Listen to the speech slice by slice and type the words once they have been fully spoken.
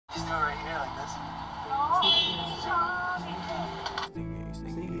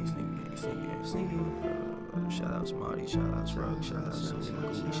outs Marty, shout outs Rug, shout outs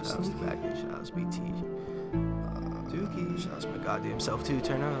SNeaKY, shout outs to Backman, shout outs BT. Shout outs my goddamn self too,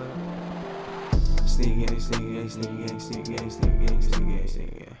 turn up. SNeaKY gang, SNeaKY gang, SNeaKY gang, SNeaKY gang, SNeaKY gang, SNeaKY gang,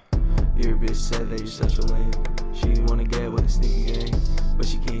 SNeaKY gang. Your bitch said that you're such a lame. She wanna get with the SNeaKY gang, but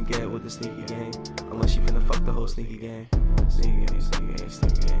she can't get with the SNeaKY gang unless she finna fuck the whole SNeaKY gang. SNeaKY gang, SNeaKY gang,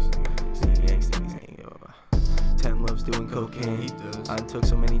 SNeaKY gang, SNeaKY gang, SNeaKY gang. 10 loves doing cocaine. I took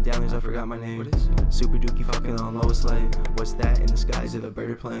so many downers I forgot my name. What is it? Super Dookie fucking on lowest lane. What's that in the skies of the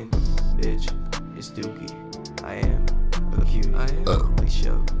bird plane? Bitch, it's Dookie. I am a cutie. Please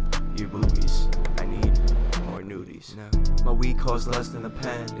show your boobies. I need more nudies. No. My weed costs less than a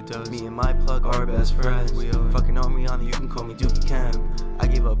pen. It does. Me and my plug are best friends. We are fucking on Rihanna, you can call me Dookie Cam. I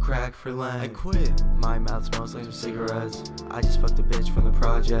gave up crack for Len. I quit. My mouth smells like some cigarettes. I just fucked a bitch from the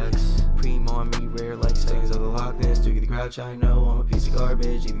projects. Primo on me, rare like seconds of the Loch Ness. Dookie the Grouch, I know I'm a piece of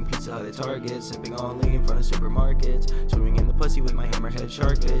garbage. Eating pizza Hut at Target, sipping on lean in front of supermarkets. Swimming in the pussy with my hammerhead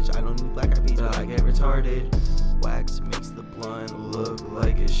shark bitch. I don't need black eyed peas, but I get retarded. Wax makes the blunt look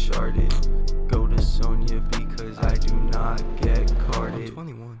like it's sharded. Go to Sonia because I do not get carded. I'm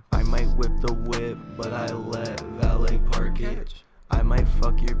 21. I might whip the whip, but I let valet park it. I might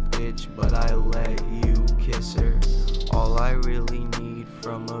fuck your bitch, but I let you kiss her. All I really need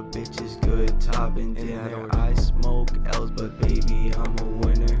from a bitch is good top and dinner. I smoke L's, but baby, I'm a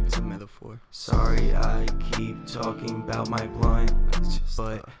winner. It's a metaphor. Sorry, I keep talking about my blunt,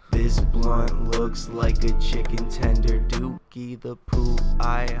 but this blunt looks like a chicken tender. Dookie the poo,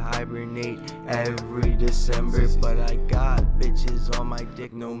 I hibernate every December, but I got bitches on my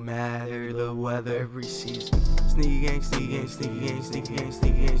dick no matter the weather. Every season. SNeaKY gang, SNeaKY gang, SNeaKY gang, SNeaKY gang,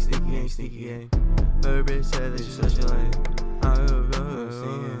 SNeaKY gang, SNeaKY gang, SNeaKY gang. Her bitch said that you're such a lame.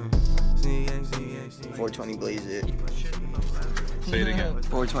 SNeaKY gang, SNeaKY gang, SNeaKY gang. 420 blaze it. Say it again.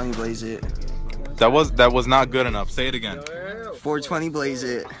 420 blaze it. That was not good enough. Say it again. 420 blaze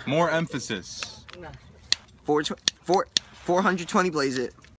it. More emphasis. 420 blaze it.